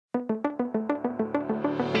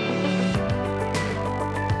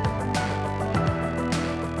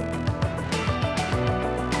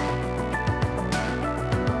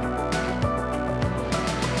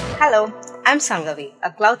Hello, I'm Sangavi,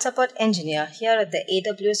 a cloud support engineer here at the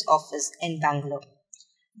AWS office in Bangalore.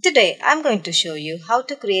 Today, I'm going to show you how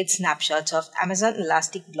to create snapshots of Amazon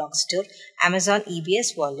Elastic Block Store, Amazon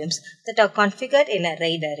EBS volumes that are configured in a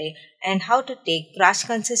RAID array and how to take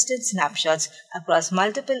crash-consistent snapshots across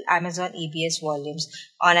multiple Amazon EBS volumes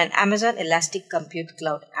on an Amazon Elastic Compute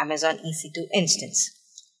Cloud Amazon EC2 instance.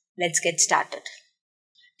 Let's get started.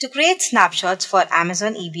 To create snapshots for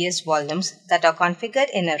Amazon EBS volumes that are configured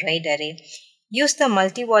in a RAID array, use the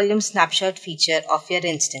multi-volume snapshot feature of your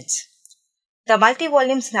instance. The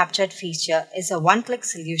multi-volume snapshot feature is a one-click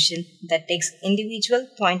solution that takes individual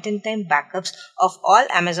point-in-time backups of all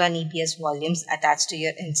Amazon EBS volumes attached to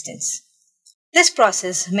your instance. This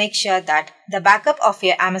process makes sure that the backup of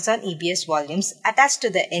your Amazon EBS volumes attached to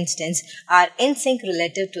the instance are in sync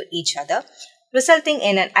relative to each other, resulting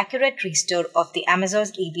in an accurate restore of the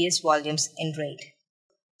Amazon's EBS volumes in RAID.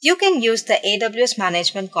 You can use the AWS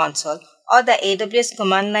Management Console or the AWS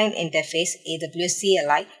Command Line Interface AWS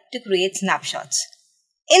CLI to create snapshots.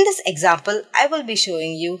 In this example, I will be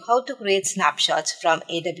showing you how to create snapshots from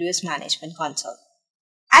AWS Management Console.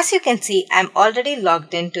 As you can see, I am already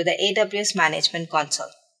logged into the AWS Management Console.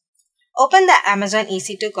 Open the Amazon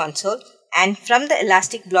EC2 console and from the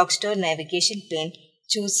Elastic Block Store navigation pane,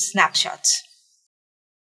 choose Snapshots.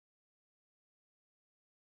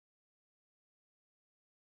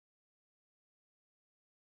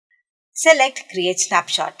 Select Create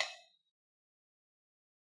Snapshot.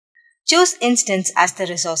 Choose Instance as the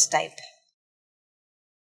resource type.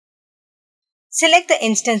 Select the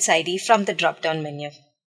instance ID from the drop-down menu.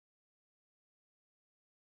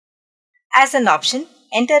 As an option,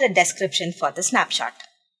 enter a description for the snapshot.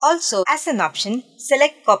 Also, as an option,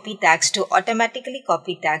 select Copy Tags to automatically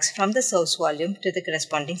copy tags from the source volume to the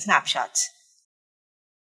corresponding snapshots.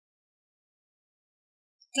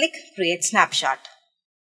 Click Create Snapshot.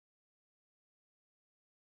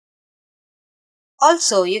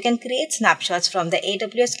 Also, you can create snapshots from the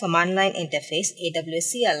AWS Command Line Interface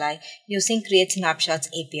AWS CLI using Create Snapshots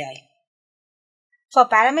API. For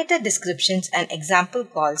parameter descriptions and example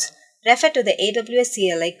calls, refer to the AWS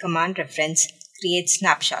CLI command reference Create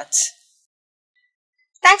Snapshots.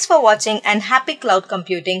 Thanks for watching and happy cloud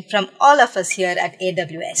computing from all of us here at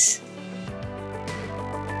AWS.